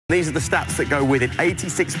These are the stats that go with it.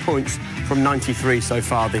 86 points from 93 so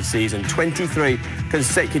far this season. 23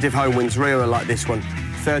 consecutive home wins, rarer like this one.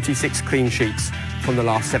 36 clean sheets from the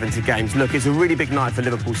last 70 games. Look, it's a really big night for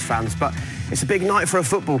Liverpool's fans, but it's a big night for a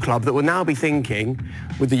football club that will now be thinking,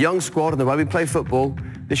 with the young squad and the way we play football,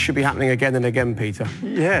 this should be happening again and again, Peter.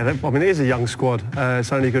 Yeah, I mean, it is a young squad.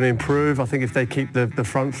 It's only going to improve. I think if they keep the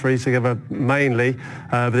front three together mainly,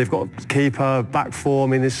 but they've got keeper, back four. I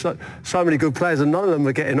mean, there's so many good players and none of them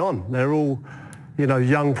are getting on. They're all, you know,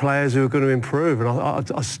 young players who are going to improve. And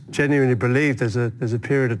I genuinely believe there's a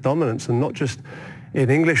period of dominance, and not just in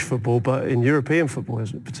English football, but in European football,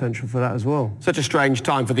 there's potential for that as well. Such a strange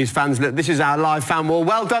time for these fans. Look, this is our live fan wall.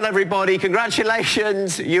 Well done, everybody.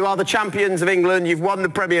 Congratulations. You are the champions of England. You've won the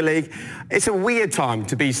Premier League. It's a weird time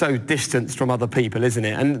to be so distanced from other people, isn't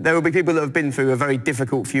it? And there will be people that have been through a very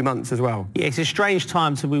difficult few months as well. Yeah, it's a strange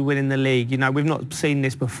time to be winning the league. You know, we've not seen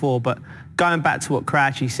this before, but going back to what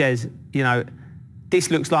Crouchy says, you know, this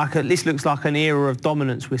looks like an era of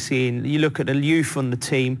dominance we're seeing. You look at the youth on the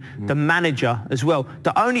team, the manager as well.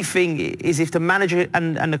 The only thing is, if the manager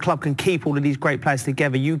and the club can keep all of these great players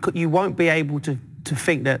together, you won't be able to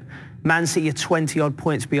think that Man City are 20-odd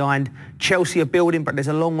points behind. Chelsea are building, but there's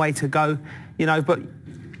a long way to go. You know, but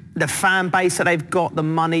the fan base that they've got, the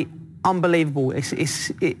money, unbelievable.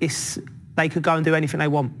 They could go and do anything they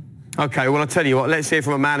want. OK, well, I'll tell you what, let's hear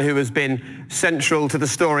from a man who has been central to the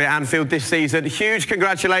story at Anfield this season. Huge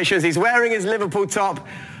congratulations. He's wearing his Liverpool top.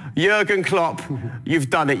 Jurgen Klopp, you've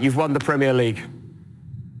done it. You've won the Premier League.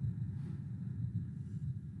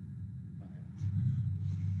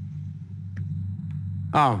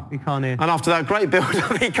 Oh, he can't hear. And after that great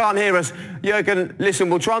build-up, he can't hear us. Jurgen, listen,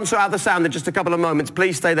 we'll try and sort out the sound in just a couple of moments.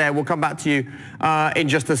 Please stay there. We'll come back to you in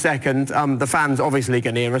just a second. The fans obviously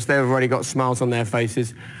can hear us. They've already got smiles on their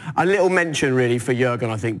faces. A little mention, really, for Jurgen,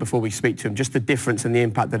 I think, before we speak to him, just the difference and the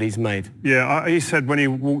impact that he's made. Yeah, he said when he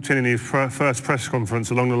walked in his first press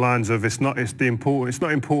conference along the lines of it's not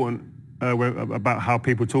important about how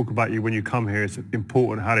people talk about you when you come here. It's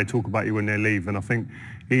important how they talk about you when they leave. And I think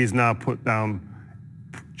he's now put down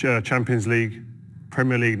Champions League,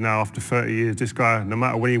 Premier League now after 30 years. This guy, no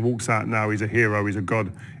matter when he walks out now, he's a hero, he's a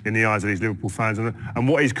god in the eyes of these Liverpool fans. And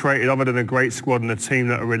what he's created, other than a great squad and a team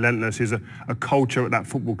that are relentless, is a culture at that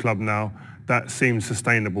football club now that seems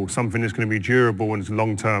sustainable, something that's going to be durable and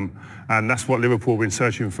long-term. And that's what Liverpool have been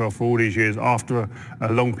searching for all these years, after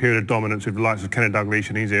a long period of dominance with the likes of Kenny Dalglish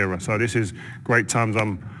and his era. So this is great times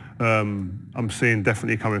I'm seeing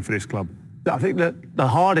definitely coming for this club. I think that the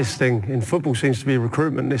hardest thing in football seems to be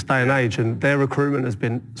recruitment in this day and age, and their recruitment has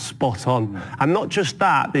been spot on. And not just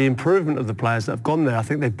that, the improvement of the players that have gone there. I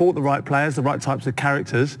think they've bought the right players, the right types of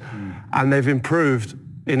characters, and they've improved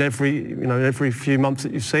in every few months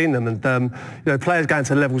that you've seen them. And players going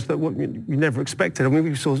to levels that you never expected. I mean,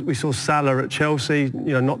 we saw Salah at Chelsea,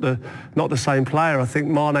 not the same player. I think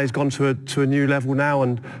Mane's gone to a new level now,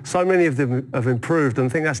 and so many of them have improved. And I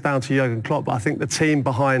think that's down to Jurgen Klopp. But I think the team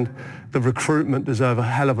behind the recruitment deserve a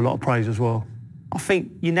hell of a lot of praise as well. I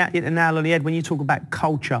think you hit the nail on the head when you talk about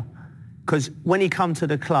culture. Because when he come to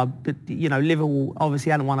the club, Liverpool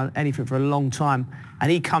obviously hadn't won anything for a long time,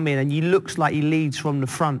 and he come in and he looks like he leads from the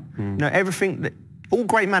front. Everything that all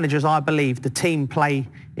great managers, I believe, the team play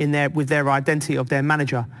in there with their identity of their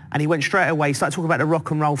manager. And he went straight away, started talking about the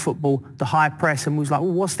rock and roll football, the high press, and was like,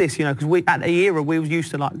 well, what's this? Because at the era we was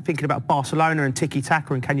used to thinking about Barcelona and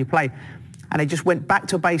tiki-taka and can you play? And they just went back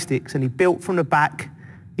to basics, and he built from the back.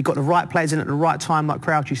 He got the right players in at the right time, like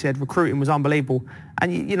Crouchy said. Recruiting was unbelievable.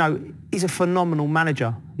 And, he's a phenomenal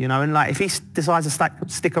manager, And, if he decides to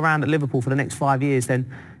stick around at Liverpool for the next 5 years,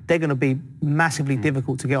 then they're going to be massively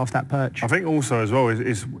difficult to get off that perch. I think also as well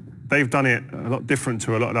is they've done it a lot different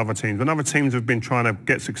to a lot of other teams. When other teams have been trying to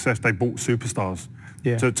get success, they bought superstars.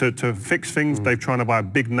 Yeah. To fix things, they've trying to buy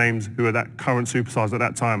big names who are that current superstars at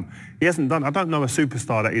that time. He hasn't done. I don't know a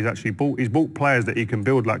superstar that he's actually bought. He's bought players that he can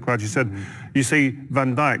build, like Crouchy said. You see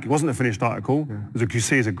Van Dijk, it wasn't a finished article. As you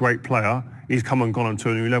see, he's a great player. He's come and gone on to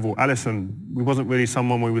a new level. Alisson, he wasn't really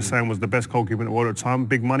someone we were saying was the best goalkeeper in the world at the time.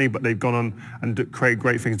 Big money, but they've gone on and created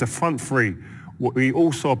great things. The front three, what we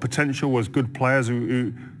all saw potential was good players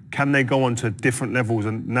who can they go on to different levels,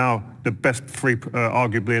 and now the best three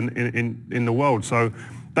arguably in the world. So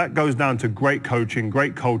That goes down to great coaching,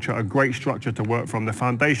 great culture, a great structure to work from. The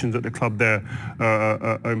foundations at the club there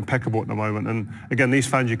are impeccable at the moment. And again, these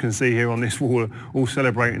fans you can see here on this wall are all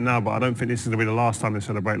celebrating now, but I don't think this is going to be the last time they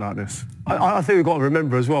celebrate like this. I think we've got to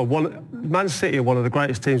remember as well, Man City are one of the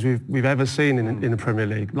greatest teams we've ever seen in the Premier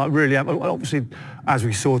League. Like really, obviously, as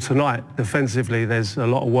we saw tonight, defensively there's a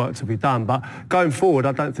lot of work to be done. But going forward,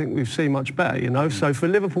 I don't think we've seen much better, you know. So for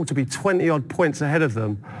Liverpool to be 20-odd points ahead of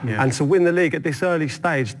them and to win the league at this early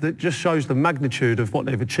stage, that just shows the magnitude of what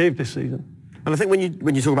they've achieved this season. And I think when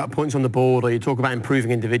you talk about points on the board or you talk about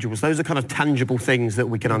improving individuals, those are kind of tangible things that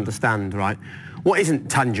we can understand, right? What isn't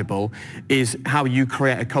tangible is how you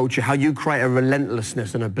create a culture, how you create a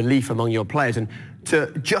relentlessness and a belief among your players. And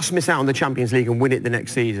to just miss out on the Champions League and win it the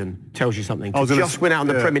next season tells you something. To just win out on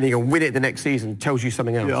the Premier League and win it the next season tells you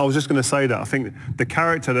something else. Yeah, I was just going to say that. I think the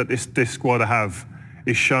character that this squad have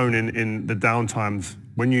is shown in the downtimes.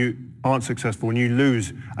 When you aren't successful, when you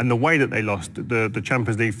lose, and the way that they lost, the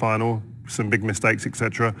Champions League final, some big mistakes,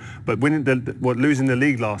 etc. But losing the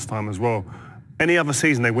league last time as well. Any other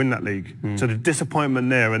season they win that league. So the disappointment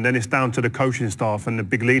there, and then it's down to the coaching staff and the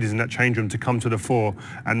big leaders in that change room to come to the fore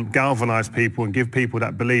and galvanise people and give people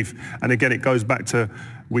that belief. And again, it goes back to,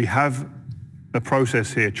 we have a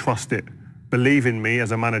process here, trust it, believe in me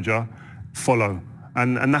as a manager, follow.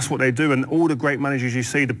 And that's what they do. And all the great managers you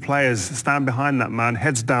see, the players stand behind that man,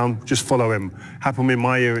 heads down, just follow him. Happened in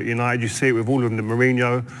my year at United, you see it with all of them, the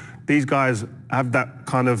Mourinho. These guys have that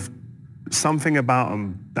kind of something about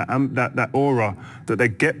them, that aura, that they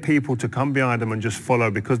get people to come behind them and just follow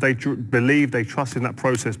because they believe, they trust in that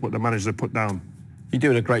process what the managers have put down. You're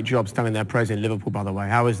doing a great job standing there praising Liverpool, by the way.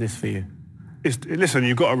 How is this for you? Listen,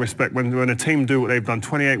 you've got to respect when a team do what they've done,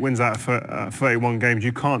 28 wins out of 31 games,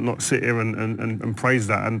 you can't not sit here and praise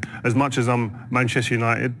that. And as much as I'm Manchester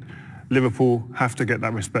United, Liverpool have to get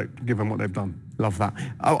that respect given what they've done. Love that.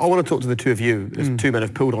 I want to talk to the two of you. As two men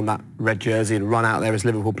have pulled on that red jersey and run out there as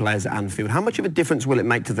Liverpool players at Anfield. How much of a difference will it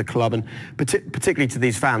make to the club and particularly to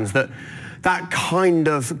these fans that kind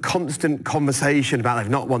of constant conversation about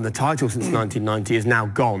they've not won the title since 1990 is now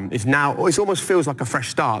gone? It almost feels like a fresh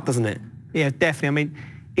start, doesn't it? Yeah, definitely. I mean,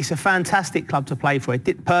 it's a fantastic club to play for.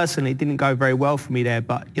 Personally, it didn't go very well for me there,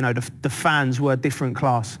 but, you know, the fans were a different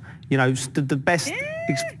class. You know, the best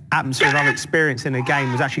atmosphere I've experienced in a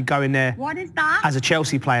game was actually going there as a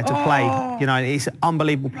Chelsea player to play. You know, it's an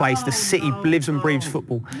unbelievable place. The city lives and breathes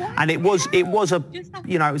football, and it was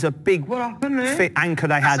a big anchor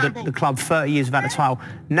they had at the club. 30 years without a title.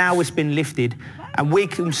 Now it's been lifted, and we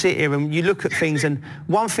can sit here and you look at things. And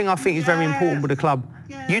one thing I think is very important with the club,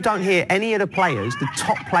 you don't hear any of the players, the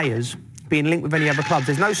top players, being linked with any other clubs.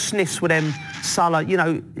 There's no sniffs with them. Salah, you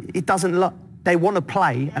know, it doesn't look. They want to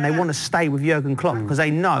play and they want to stay with Jurgen Klopp because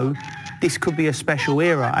they know this could be a special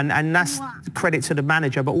era. And that's credit to the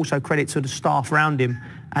manager, but also credit to the staff around him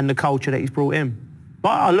and the culture that he's brought in. But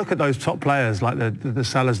I look at those top players, like the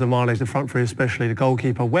Salahs, the Manes, the front three especially, the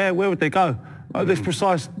goalkeeper. Where would they go? At this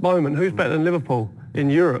precise moment, who's better than Liverpool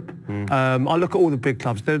in Europe? I look at all the big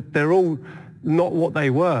clubs. They're all not what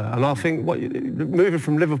they were. And I think moving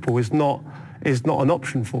from Liverpool is not an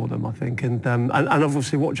option for them, I think. And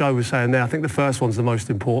obviously what Joe was saying there, I think the first one's the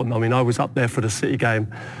most important. I mean, I was up there for the City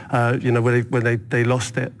game, you know, when they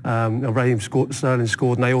lost it. Raheem Sterling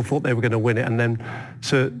scored and they all thought they were going to win it. And then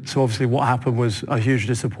to obviously what happened was a huge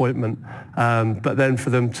disappointment. But then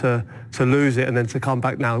for them to lose it and then to come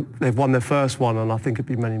back now, they've won their first one and I think it'd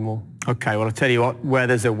be many more. OK, well, I'll tell you what, where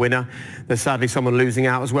there's a winner, there's sadly someone losing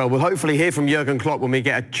out as well. We'll hopefully hear from Jurgen Klopp when we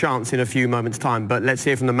get a chance in a few moments' time. But let's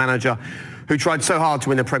hear from the manager who tried so hard to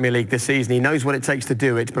win the Premier League this season. He knows what it takes to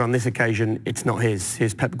do it, but on this occasion, it's not his.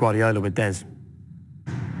 Here's Pep Guardiola with Des.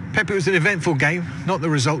 Pep, it was an eventful game. Not the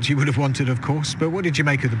result you would have wanted, of course, but what did you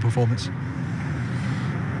make of the performance?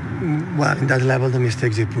 Well, in that level, the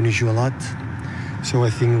mistakes, they punish you a lot. So I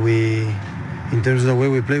think in terms of the way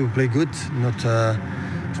we play good. Not,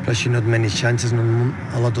 especially not many chances,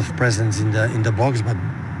 not a lot of presence in the box, but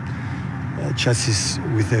Chelsea's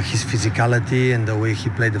with his physicality and the way he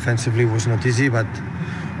played defensively was not easy, but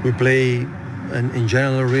we play in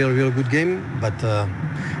general a real good game, but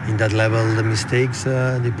in that level the mistakes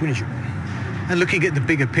they punish you. And looking at the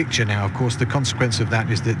bigger picture now, of course the consequence of that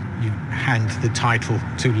is that you hand the title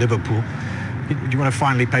to Liverpool. Do you want to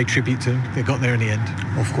finally pay tribute to them? They got there in the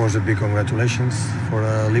end. Of course, a big congratulations for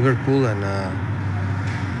Liverpool and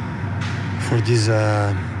for this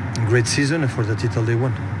great season and for the title they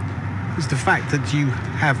won. Is the fact that you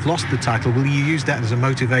have lost the title, will you use that as a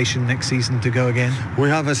motivation next season to go again? We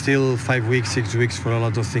have still 5 weeks, 6 weeks for a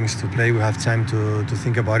lot of things to play. We have time to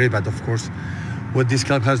think about it, but of course what this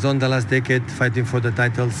club has done the last decade, fighting for the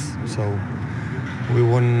titles, so We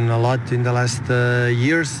won a lot in the last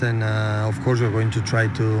years, and of course we're going to try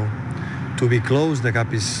to be close. The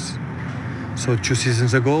gap is, so 2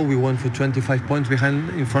 seasons ago we won for 25 points behind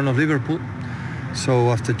in front of Liverpool. So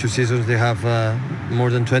after 2 seasons they have more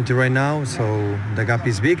than 20 right now, so the gap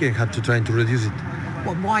is big and have to try to reduce it.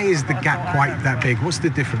 Well, why is the gap quite that big? What's the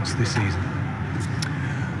difference this season?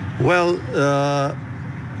 Well,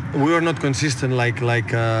 we were not consistent like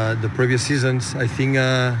the previous seasons. I think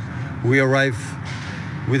we arrived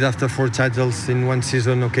with after 4 titles in 1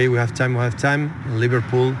 season. Okay, we have time.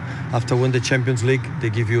 Liverpool, after win the Champions League, they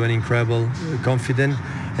give you an incredible confidence,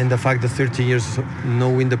 and the fact that 13 years no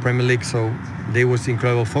win the Premier League, so they was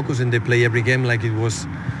incredible focus and they play every game like it was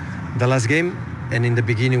the last game. And in the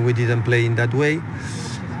beginning we didn't play in that way,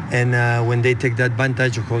 and when they take the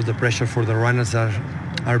advantage, of course the pressure for the runners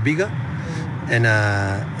are bigger, and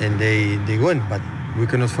they win. But we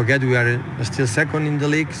cannot forget we are still second in the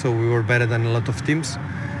league, so we were better than a lot of teams,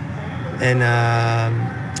 and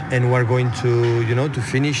we're going to to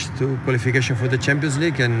finish to qualification for the Champions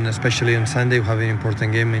League, and especially on Sunday we have an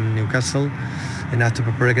important game in Newcastle and have to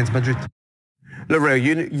prepare against Madrid. Look, Rio,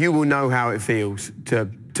 you will know how it feels to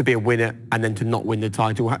be a winner and then to not win the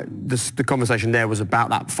title. The conversation there was about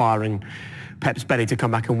that firing Pep's belly to come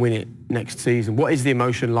back and win it next season. What is the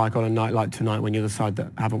emotion like on a night like tonight when you're the side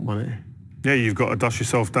that haven't won it? Yeah, you've got to dust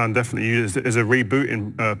yourself down, definitely. There's a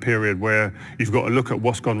rebooting period where you've got to look at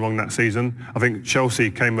what's gone wrong that season. I think Chelsea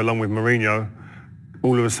came along with Mourinho.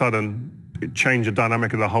 All of a sudden, it changed the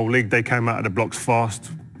dynamic of the whole league. They came out of the blocks fast,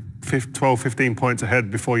 12, 15 points ahead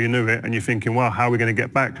before you knew it, and you're thinking, wow, how are we going to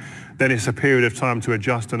get back? Then it's a period of time to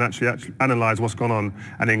adjust and actually analyse what's gone on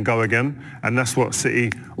and then go again. And that's what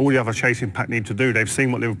City, all the other chasing pack need to do. They've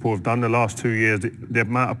seen what Liverpool have done the last 2 years, the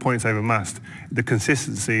amount of points they've amassed, the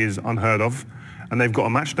consistency is unheard of, and they've got to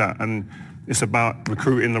match that. And it's about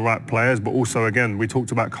recruiting the right players, but also, again, we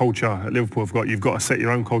talked about culture at Liverpool. You've got to set your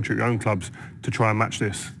own culture at your own clubs to try and match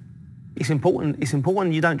this. It's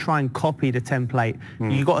important you don't try and copy the template.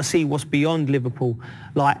 You've got to see what's beyond Liverpool.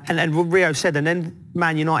 And Rio said, and then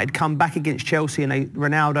Man United come back against Chelsea and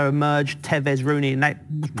Ronaldo emerged, Tevez, Rooney, and that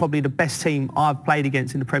was probably the best team I've played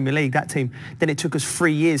against in the Premier League, that team. Then it took us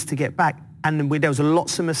 3 years to get back. And there was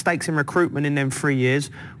lots of mistakes in recruitment in them 3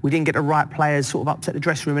 years. We didn't get the right players sort of upset the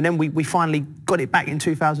dressing room. And then we finally got it back in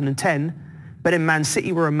 2010. But then Man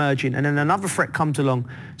City were emerging, and then another threat comes along.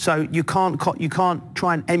 So you can't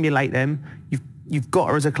try and emulate them. You've got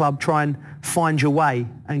to, as a club, try and find your way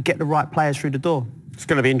and get the right players through the door. It's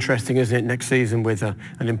going to be interesting, isn't it, next season with an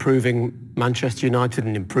improving Manchester United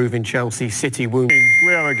and improving Chelsea, City wound.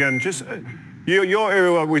 Rio again, just your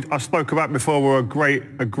era I spoke about before were a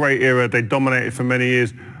great era. They dominated for many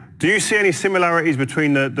years. Do you see any similarities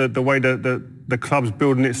between the way the club's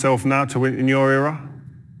building itself now to in your era?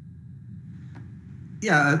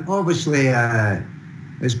 Yeah, obviously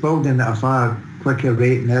it's building at a far quicker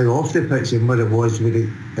rate now off the pitch than what it was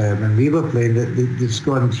when we were playing. It's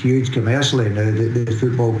gone huge commercially now, the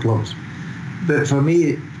football clubs. But for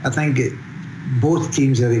me, I think both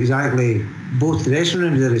teams are both dressing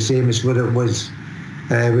rooms are the same as what it was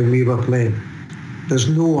when we were playing. There's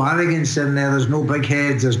no arrogance in there, there's no big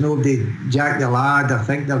heads, there's nobody Jack the Lad, I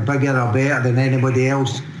think they're bigger or better than anybody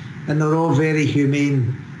else. And they're all very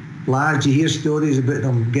humane lads. You hear stories about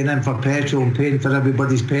them getting in for petrol and paying for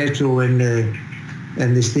everybody's petrol in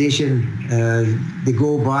the station. They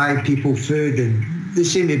go buy people food, and they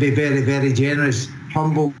seem to be very, very generous,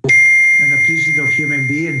 humble and appreciative of human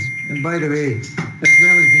beings. And by the way, as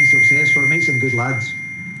well as being successful, it makes them good lads.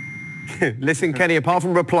 Listen, Kenny, apart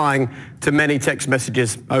from replying to many text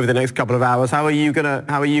messages over the next couple of hours, how are you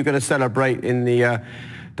gonna celebrate in the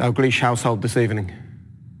Dalglish household this evening?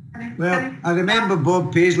 Well, I remember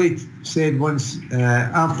Bob Paisley said once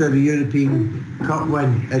after the European Cup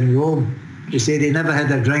win in Rome, he said he never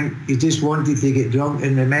had a drink, he just wanted to get drunk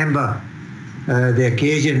and remember the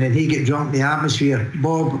occasion, and he get drunk in the atmosphere.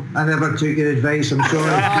 Bob, I never took your advice, I'm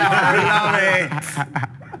sorry. I love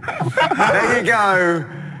it. There you go.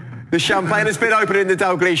 The champagne has been opened in the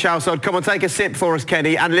Dalglish household. Come on, take a sip for us,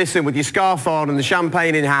 Kenny. And listen, with your scarf on and the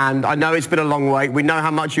champagne in hand, I know it's been a long wait. We know how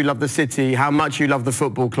much you love the city, how much you love the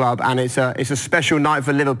football club, and it's a special night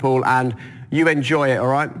for Liverpool, and you enjoy it, all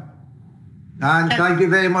right? And thank you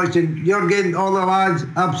very much. And Jurgen, all the lads,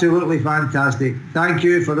 absolutely fantastic. Thank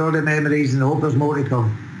you for all the memories, and I hope there's more to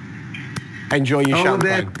come. Enjoy your all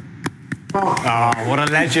champagne. Oh, what a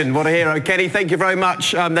legend, what a hero. Kenny, thank you very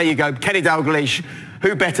much. There you go, Kenny Dalglish.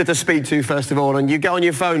 Who better to speak to, first of all? And you get on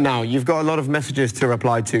your phone now. You've got a lot of messages to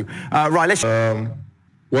reply to. Right, let's...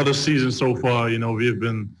 What a season so far. You know, we've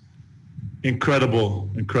been incredible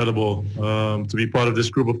to be part of this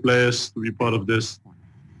group of players, to be part of this,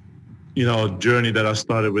 journey that I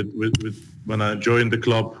started with when I joined the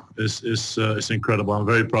club is incredible. I'm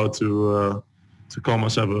very proud to call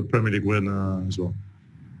myself a Premier League winner as well.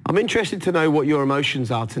 I'm interested to know what your emotions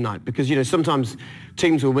are tonight, because sometimes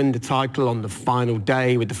teams will win the title on the final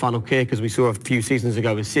day with the final kick, as we saw a few seasons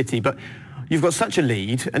ago with City, but you've got such a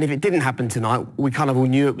lead, and if it didn't happen tonight, we kind of all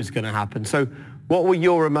knew it was going to happen. So what were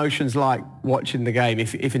your emotions like watching the game,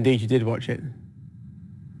 if indeed you did watch it?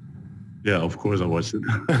 Yeah, of course I watched it.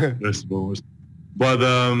 First of all. But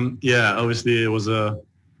obviously it was a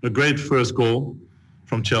great first goal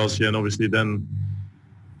from Chelsea, and obviously then,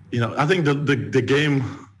 I think the game,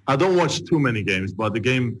 I don't watch too many games, but the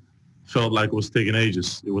game felt like it was taking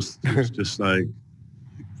ages. It was just like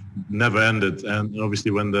never ended. And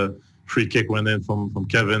obviously when the free kick went in from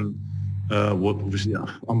Kevin, what obviously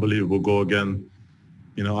unbelievable goal again.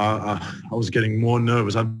 I was getting more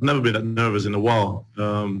nervous. I've never been that nervous in a while.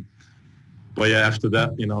 But yeah, after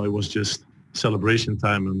that, it was just celebration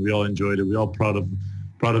time, and we all enjoyed it. We all proud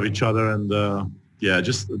of each other, and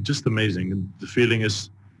just amazing. And the feeling is,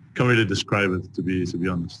 can't really describe it, to be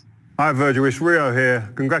honest. Hi Virgil, it's Rio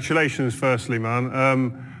here. Congratulations, firstly, man.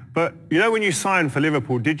 But when you signed for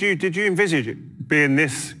Liverpool, did you envisage it being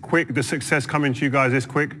this quick? The success coming to you guys this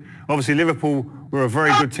quick? Obviously, Liverpool were a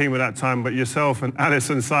very good team at that time, but yourself and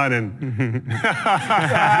Alisson signing. There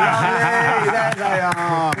they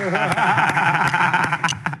are.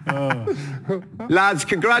 Lads,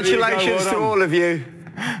 congratulations to all of you.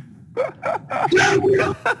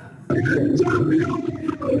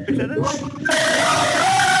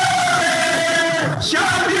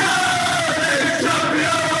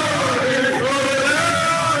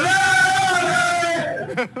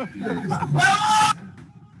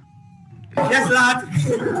 Yes, lad.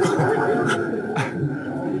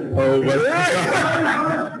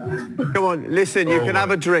 Come on, listen, you can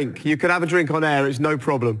have a drink. You can have a drink on air, it's no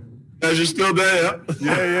problem. Guys, you're still there?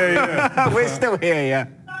 Yeah. We're still here, yeah.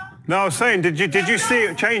 No, I was saying, did you see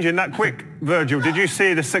it changing that quick, Virgil? Did you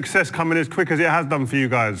see the success coming as quick as it has done for you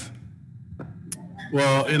guys?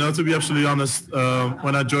 Well, to be absolutely honest,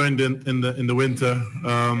 when I joined in the winter,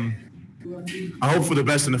 I hope for the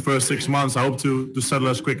best in the first 6 months. I hope to settle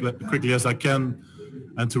as quickly as I can,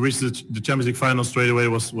 and to reach the Champions League final straight away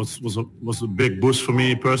was a big boost for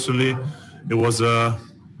me personally. It was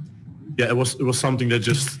it was something that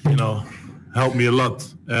just helped me a lot.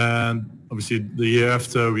 And obviously the year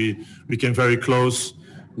after we came very close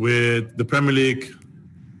with the Premier League,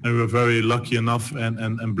 and we were very lucky enough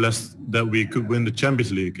and blessed that we could win the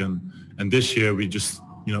Champions League. And this year we just,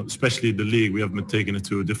 especially the league, we have been taking it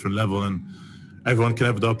to a different level, and everyone can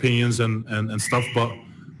have their opinions and stuff, but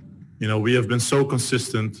we have been so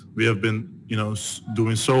consistent. We have been,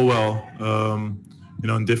 doing so well,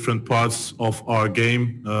 in different parts of our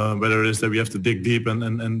game, whether it is that we have to dig deep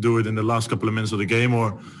and do it in the last couple of minutes of the game,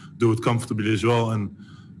 or do it comfortably as well. And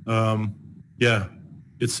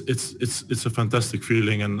it's a fantastic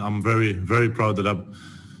feeling, and I'm very, very proud that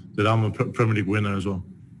I'm a Premier League winner as well.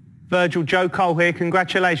 Virgil, Joe Cole here.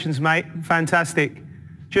 Congratulations, mate. Fantastic.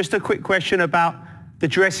 Just a quick question about the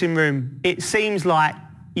dressing room. It seems like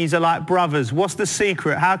yous are like brothers. What's the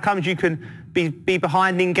secret? How comes you can be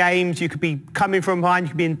behind in games, you could be coming from behind, you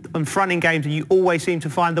could be in front in games, and you always seem to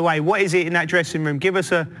find the way? What is it in that dressing room? Give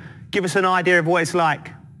us an idea of what it's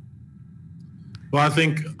like. Well, I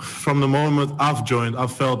think from the moment I've joined,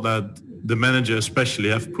 I've felt that the manager especially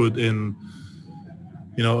have put in,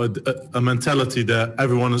 a mentality that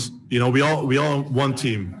everyone is, we all one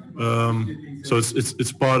team. So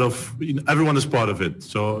it's part of, everyone is part of it.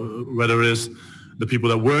 So whether it is the people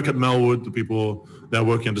that work at Melwood, the people that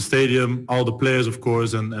work in the stadium, all the players, of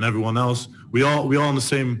course, and everyone else, we all on the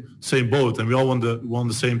same boat, and we all want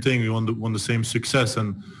the same thing. We want the same success,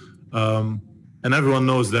 and everyone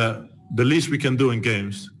knows that the least we can do in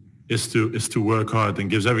games is to work hard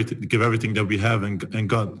and give everything that we have and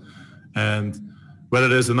got. And whether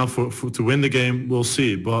there's enough to win the game, we'll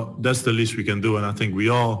see. But that's the least we can do, and I think we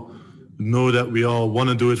all know that we all want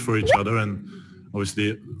to do it for each other. And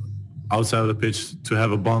obviously, outside of the pitch, to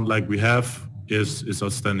have a bond like we have is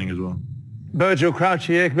outstanding as well. Virgil Crouch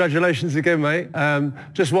here. Congratulations again, mate.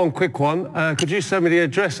 Just one quick one. Could you send me the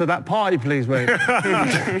address of that party, please, mate?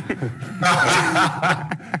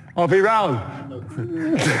 I'll be round.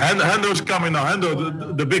 Hendo's coming now.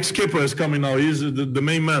 Hendo, the big skipper, is coming now. He's the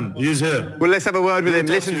main man. He's here. Well, let's have a word with him.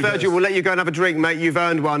 Listen, Virgil, we'll let you go and have a drink, mate. You've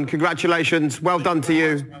earned one. Congratulations. Well done to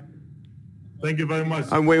you. Thank you very much.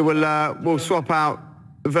 And we will we'll swap out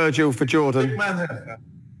Virgil for Jordan. Big man here.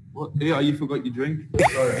 What? Yeah, you forgot your drink?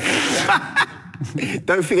 Sorry.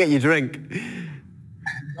 Don't forget your drink.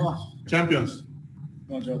 Champions.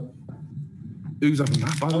 Well done. Who's having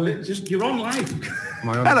that, by the way? Just, you're on live.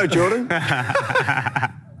 Hello, Jordan.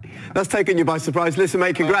 That's taken you by surprise. Listen,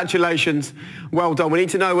 mate, congratulations. Well done. We need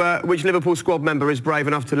to know which Liverpool squad member is brave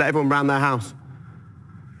enough to let everyone round their house.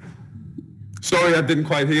 Sorry, I didn't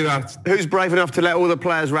quite hear that. Who's brave enough to let all the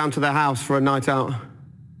players round to their house for a night out?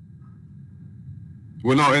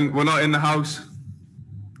 We're not in the house.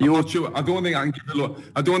 I'm not sure. I don't think I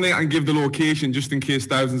can give the location just in case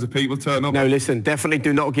thousands of people turn up. No, listen, definitely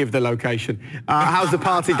do not give the location. How's the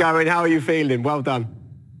party going? How are you feeling? Well done.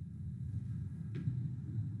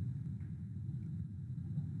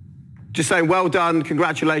 Just saying, well done,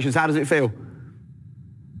 congratulations. How does it feel?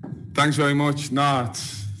 Thanks very much.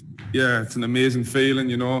 It's an amazing feeling,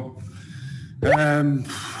 you know.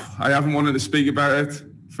 I haven't wanted to speak about it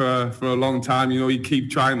for a long time. You know, you keep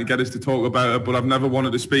trying to get us to talk about it, but I've never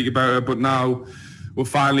wanted to speak about it. But now we've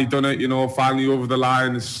finally done it, you know, finally over the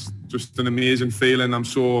line. It's just an amazing feeling. I'm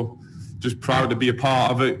so just proud to be a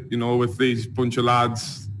part of it, you know, with these bunch of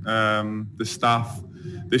lads, the staff,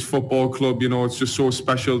 this football club, you know, it's just so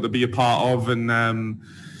special to be a part of. And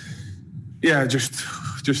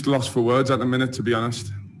just lost for words at the minute, to be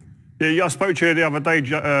honest. Yeah, I spoke to you the other day,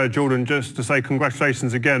 Jordan, just to say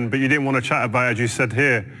congratulations again, but you didn't want to chat about it, as you said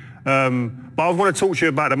here. But I want to talk to you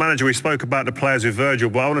about the manager. We spoke about the players with Virgil,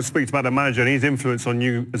 but I want to speak about the manager and his influence on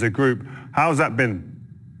you as a group. How's that been?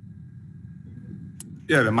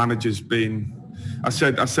 Yeah, the manager's been... I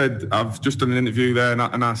said I've just done an interview there,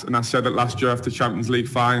 and I said it last year after Champions League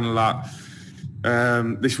final that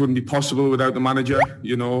this wouldn't be possible without the manager,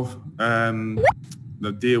 you know.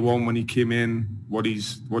 The day one when he came in, what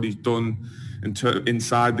he's done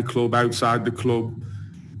inside the club, outside the club,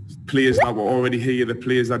 players that were already here, the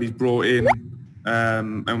players that he's brought in,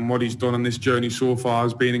 and what he's done on this journey so far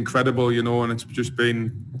has been incredible, you know, and it's just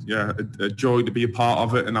been a joy to be a part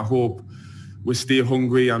of it. And I hope we stay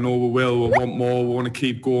hungry. I know we will. We want more. We want to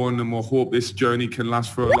keep going, and we'll hope this journey can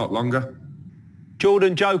last for a lot longer.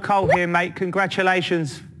 Jordan, Joe Cole here, mate.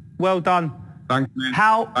 Congratulations. Well done. Thanks, mate.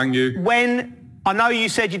 Thank you. I know you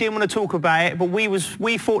said you didn't want to talk about it, but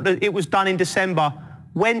we thought that it was done in December.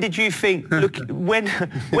 When did you think?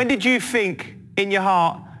 When did you think in your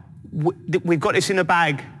heart we've got this in the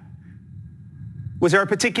bag? Was there a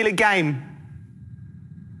particular game?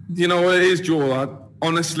 You know what it is, Joel.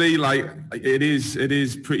 Honestly, like it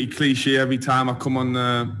is pretty cliche every time I come on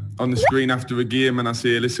the screen after a game and I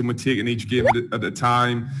say, listen, we're taking each game at a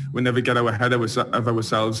time. We never get ahead of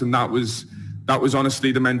ourselves, and that was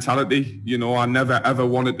honestly the mentality. You know, I never ever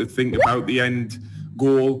wanted to think about the end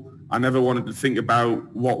goal. I never wanted to think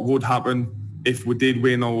about what would happen if we did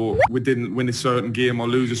win or we didn't win a certain game or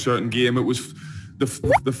lose a certain game. It was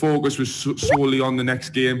the focus was solely on the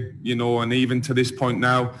next game, you know. And even to this point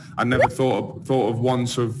now, I never thought of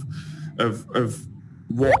once of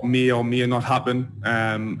what may or may not happen.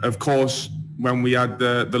 Of course, when we had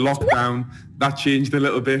the lockdown, that changed a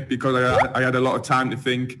little bit because I had a lot of time to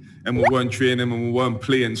think, and we weren't training and we weren't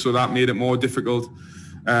playing, so that made it more difficult.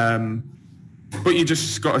 But you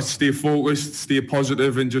just got to stay focused, stay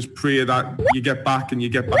positive, and just pray that you get back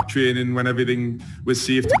training when everything was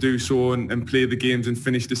safe to do so, and play the games and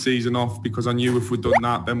finish the season off, because I knew if we'd done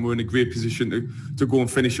that, then we're in a great position to go and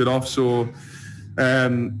finish it off. So,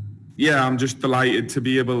 I'm just delighted to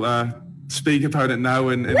be able to speak about it now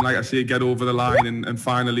and like I say, get over the line and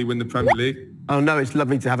finally win the Premier League. I know it's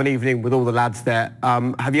lovely to have an evening with all the lads there.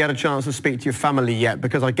 Have you had a chance to speak to your family yet?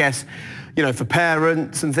 Because I guess, you know, for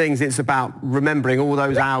parents and things, it's about remembering all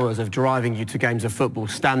those hours of driving you to games of football,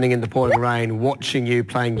 standing in the pouring rain, watching you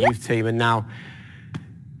playing youth team, and now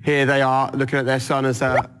here they are looking at their son as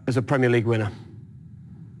a Premier League winner.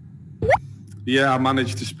 Yeah, I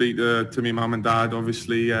managed to speak to my mum and dad,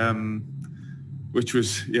 obviously, which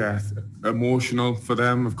was, emotional for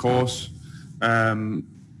them, of course. And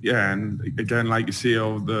again, like you see,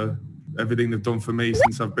 everything they've done for me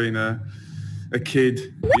since I've been a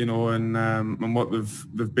kid, you know, and what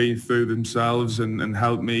they've been through themselves and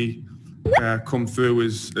helped me come through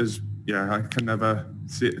is I can never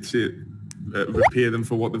repay them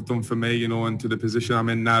for what they've done for me, you know, and to the position I'm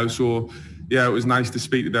in now. So yeah, it was nice to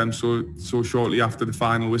speak to them so shortly after the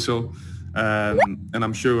final whistle, and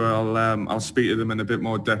I'm sure I'll speak to them in a bit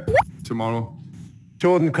more depth tomorrow.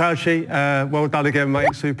 Jordan Crouchy, well done again,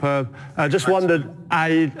 mate. Superb. Just wondered,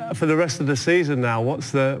 for the rest of the season now,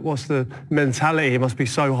 what's the mentality? It must be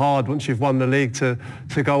so hard once you've won the league to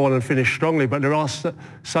go on and finish strongly. But there are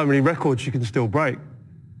so many records you can still break.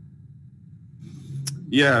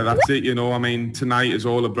 Yeah, that's it. You know, I mean, tonight is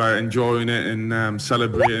all about enjoying it and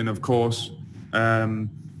celebrating, of course.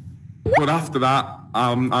 But after that,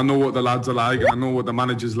 I know what the lads are like, and I know what the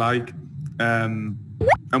manager's like, and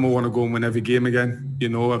we want to go and win every game again. You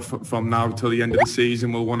know, from now till the end of the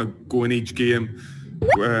season, we'll want to go in each game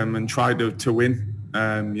and try to win.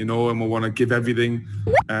 You know, and we want to give everything.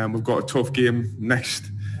 We've got a tough game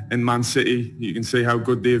next in Man City. You can see how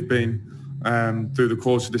good they've been through the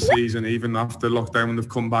course of the season, even after lockdown when they've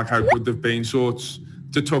come back, how good they've been. So it's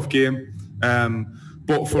a tough game.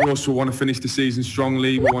 But for us, we want to finish the season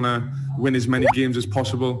strongly. We want to win as many games as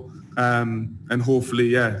possible. And hopefully,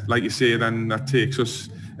 yeah, like you say, then that takes us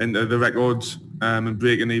into the records and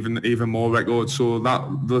breaking even more records. So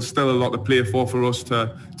there's still a lot to play for us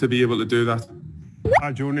to be able to do that.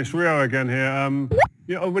 Hi Jordan, it's Rio again here.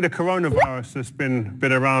 You know, with the coronavirus that's been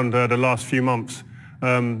around the last few months,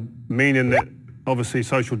 meaning that obviously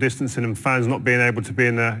social distancing and fans not being able to be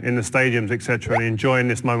in the stadiums, etc., and enjoying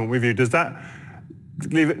this moment with you, does that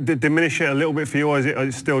diminish it a little bit for you, or is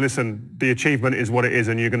it still, listen, the achievement is what it is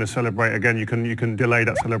and you're going to celebrate again, you can delay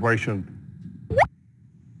that celebration?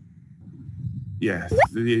 Yeah,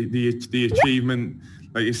 the achievement,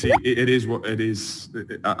 like you see, it is what it is.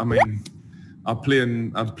 I mean, I'd play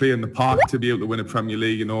in the park to be able to win a Premier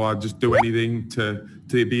League. You know, I'd just do anything to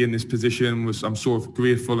be in this position. I'm so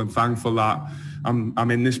grateful and thankful that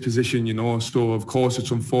I'm in this position, you know. So of course it's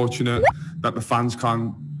unfortunate that the fans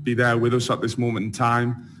can't be there with us at this moment in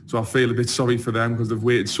time. So I feel a bit sorry for them because they've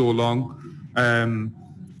waited so long.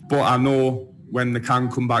 But I know when they can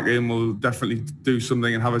come back in, we'll definitely do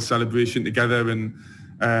something and have a celebration together. And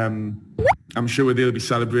I'm sure they'll be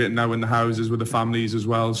celebrating now in the houses with the families as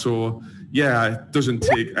well. So yeah, it doesn't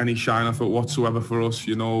take any shine off it whatsoever for us.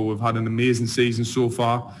 You know, we've had an amazing season so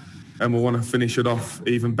far and we want to finish it off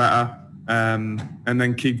even better. And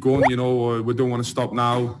then keep going, you know. We don't want to stop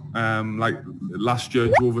now. Like last year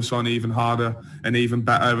drove us on even harder and even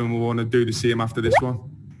better, and we want to do the same after this one.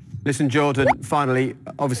 Listen, Jordan, finally,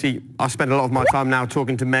 obviously I spend a lot of my time now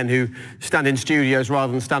talking to men who stand in studios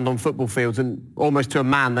rather than stand on football fields, and almost to a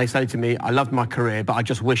man they say to me, I loved my career, but I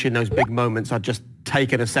just wish in those big moments I'd just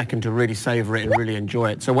taken a second to really savour it and really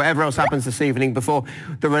enjoy it. So whatever else happens this evening, before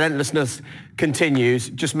the relentlessness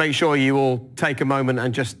continues, just make sure you all take a moment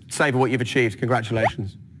and just savour what you've achieved.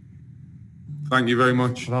 Congratulations. Thank you very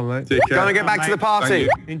much. Well, mate. Take care. Go and get back to the party.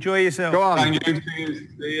 Enjoy yourself. Go on. Thank you.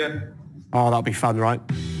 See ya. Oh, that'll be fun, right?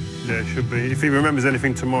 Yeah, it should be. If he remembers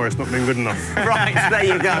anything tomorrow, it's not been good enough. Right, there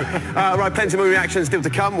you go. Right, plenty more reactions still to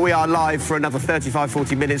come. We are live for another 35,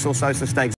 40 minutes or so, so stay